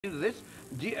Into this.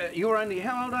 You're only,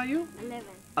 how old are you? 11.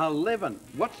 11.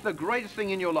 What's the greatest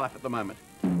thing in your life at the moment?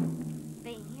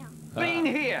 Being here. Being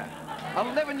here.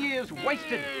 11 years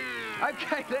wasted.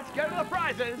 Okay, let's go to the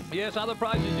prizes. Yes, other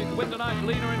prizes you can win tonight,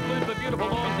 Lena, include the beautiful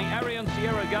lawns, the Arian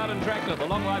Sierra Garden Tractor, the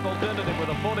long life alternative with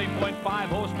a 14.5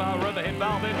 horsepower overhead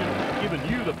valve engine, giving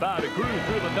you the power to cruise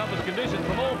through the toughest conditions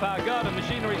from All Power Garden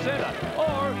Machinery Centre.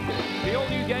 Or the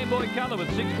all-new Game Boy Color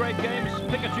with 6 great games,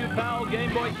 Pikachu Pal,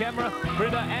 Game Boy Camera,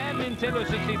 Printer, and Nintendo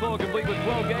 64, complete with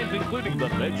 12 games, including The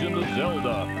Legend of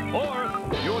Zelda. Or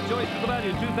your choice for the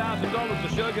value, $2,000, the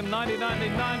Shogun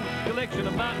 1999 collection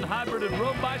of mountain hybrid and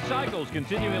road bicycles,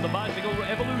 continuing the bicycle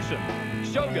evolution.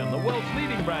 Shogun, the world's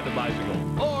leading brand of bicycle.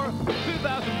 Or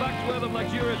 $2,000 worth of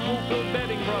luxurious full-filled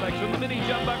bedding products from the Mini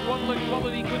Jumbuck Waddler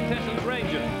Quality Contestant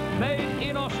ranges, made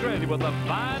in Australia with the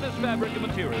finest fabric and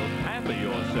materials. Pamper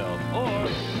yourself. Or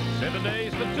 7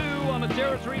 days for 2 on a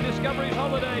Territory Discoveries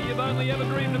holiday you've only ever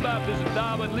dreamed about. Visit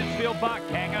Darwin, Lichfield Park,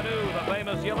 Kangaroo, the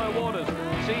famous Yellow Waters.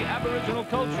 See Aboriginal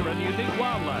culture and unique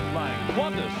wildlife flying.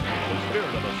 Qantas, the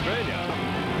spirit of Australia.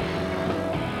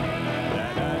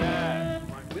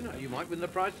 You might win the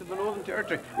prize to the Northern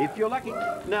Territory, if you're lucky.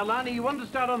 Now, Lani, you want to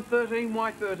start on 13.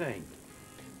 Why 13?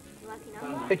 Lucky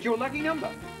number. It's your lucky number.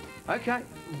 Okay,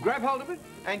 grab hold of it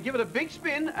and give it a big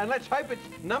spin, and let's hope it's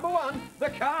number 1, the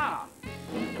car.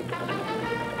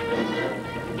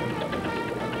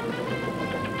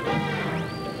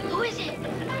 Who is it?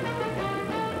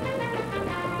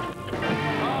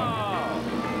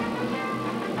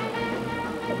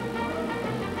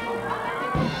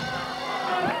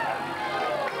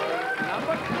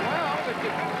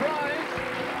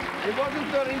 It wasn't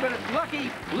 13, but it's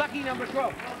lucky number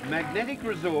 12. Magnetic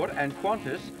Resort and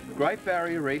Qantas, Great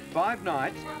Barrier Reef, 5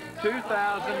 nights, $2,700. Would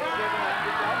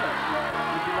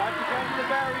you like to go to the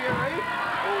Barrier Reef,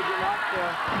 or would you like to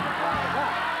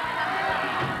walk?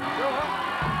 Sure.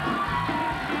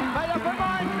 Made up her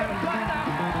mind, we're going to play that.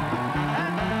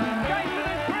 And Jason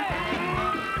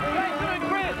and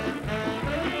Chris!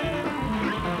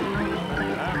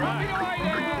 All right. Away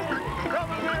there from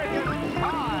American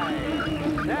Pie.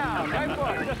 Now, go for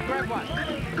it. Just grab one.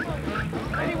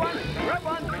 Anyone? Grab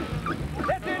one.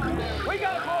 That's it. We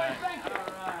got it, boys. Thank you.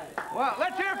 All right. Well,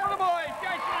 let's hear it for the boys.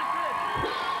 Jason and Chris.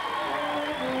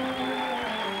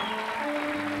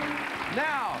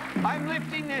 Now, I'm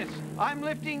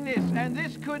lifting this, and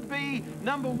this could be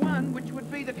number 1, which would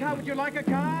be the car. Would you like a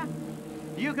car?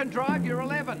 You can drive your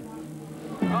 11.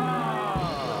 Oh,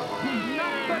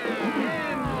 number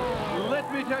 10.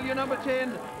 Let me tell you, number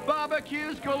 10,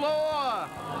 barbecues galore.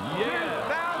 Yeah.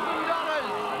 $2,000.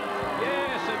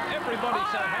 Yes, and everybody's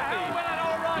so happy. Well,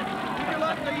 all right.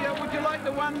 Would you like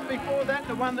the one before that,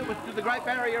 the one that was to the Great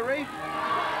Barrier Reef?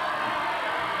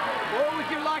 Or would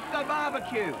you like the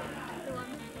barbecue?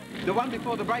 The one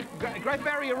before the Great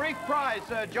Barrier Reef prize,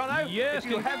 Jono? Yes,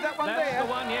 if you have that one that's there. The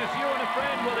one, yes. You and a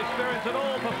friend will experience it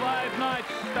all for 5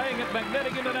 nights, staying at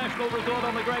Magnetic International Resort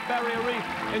on the Great Barrier Reef.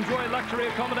 Enjoy luxury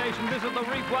accommodation, visit the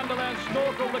Reef Wonderland,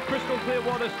 snorkel the crystal clear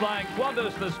waters, flying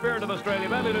Qantas, the spirit of Australia,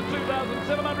 valued at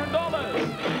 $2,700.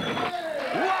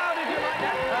 Wow, did you like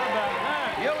that? How about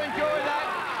that? You'll enjoy that.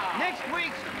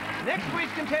 Next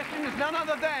week's contestant is none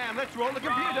other than, let's roll the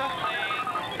computer.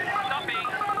 Stopping.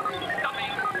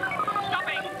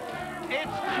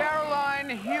 It's Caroline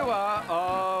Hewer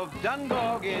of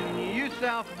Dungog in New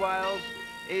South Wales.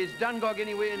 Is Dungog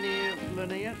anywhere near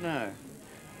Lurnea? No.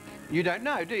 You don't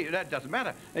know, do you? That doesn't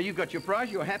matter. You've got your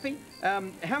prize, you're happy. How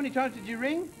many times did you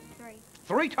ring? 3.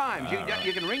 3 times.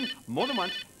 You can ring more than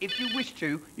once. If you wish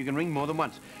to, you can ring more than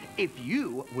once. If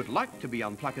you would like to be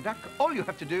on Plucka Duck, all you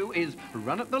have to do is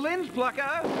run up the lens,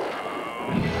 Plucka.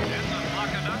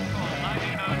 Plucka Duck, call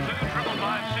 1902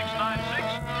 555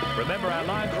 696. Remember, our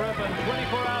lines are open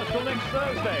 24 hours till next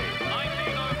Thursday.